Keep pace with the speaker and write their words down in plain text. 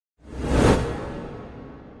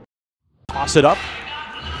Toss it up.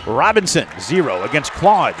 Robinson, 0 against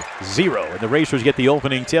Claude, 0. And the Racers get the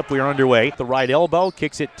opening tip. We are underway. The right elbow,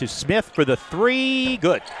 kicks it to Smith for the 3.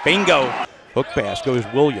 Good. Bingo. Hook pass goes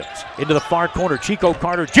Williams. Into the far corner, Chico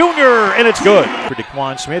Carter Jr., and it's good. For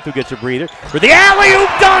DeQuan Smith, who gets a breather. For the alley-oop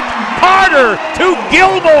dunk, Carter to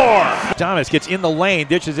Gilmore. Thomas gets in the lane,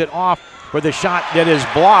 dishes it off for the shot that is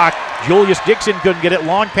blocked. Julius Dixon couldn't get it.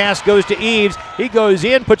 Long pass goes to Eves. He goes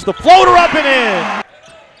in, puts the floater up and in.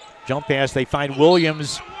 Jump pass, they find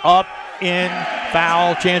Williams up, in,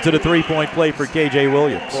 foul, chance at a three-point play for KJ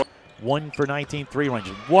Williams. 1 for 19 3-range.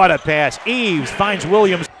 What a pass. Eves finds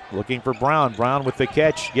Williams. Looking for Brown. Brown with the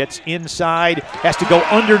catch, gets inside, has to go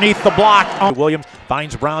underneath the block. Williams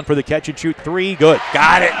finds Brown for the catch and shoot 3. Good.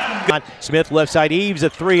 Got it. Smith left side. Eves a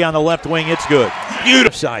 3 on the left wing. It's good.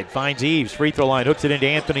 Beautiful side. Finds Eves. Free throw line. Hooks it into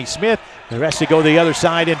Anthony Smith. The rest to go the other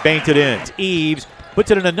side and banked it in. Eves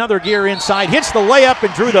puts it in another gear inside. Hits the layup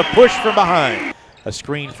and drew the push from behind. A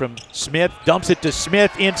screen from Smith, dumps it to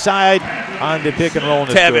Smith inside on the pick and roll.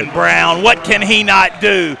 Kevin Brown, what can he not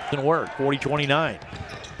do? Doesn't work. 40-29.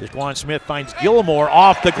 DeQuan Smith finds Gilmore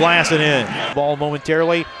off the glass and in. Ball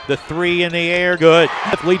momentarily. The 3 in the air. Good.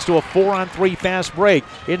 That leads to a 4-on-3 fast break.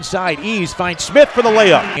 Inside, Eves finds Smith for the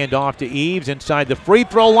layup. And off to Eves inside the free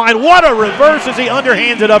throw line. What a reverse as he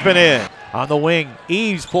underhands it up and in. On the wing,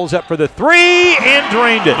 Eves pulls up for the 3 and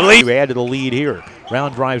drained it. You add to the lead here.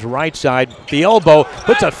 Brown drives right side. The elbow,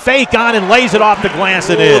 puts a fake on and lays it off the glass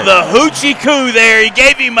and in. The hoochie coo there. He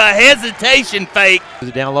gave him a hesitation fake.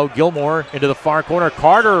 Down low, Gilmore into the far corner.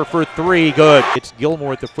 Carter for 3. Good. It's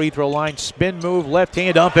Gilmore at the free throw line. Spin move, left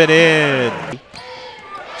hand up and in.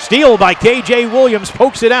 Steal by KJ Williams,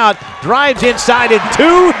 pokes it out, drives inside and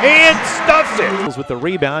 2-hand stuffs it. With the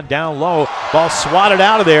rebound down low, ball swatted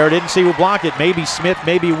out of there. Didn't see who blocked it. Maybe Smith,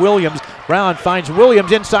 maybe Williams. Brown finds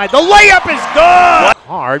Williams inside. The layup is good.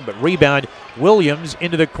 Hard, but rebound. Williams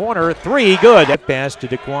into the corner. 3, good. That pass to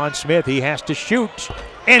DeQuan Smith. He has to shoot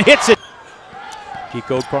and hits it.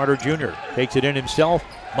 Chico Carter Jr. takes it in himself,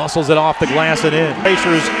 muscles it off the glass and in.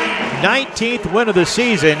 Racers' 19th win of the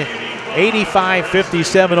season.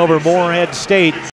 85-57 over Morehead State.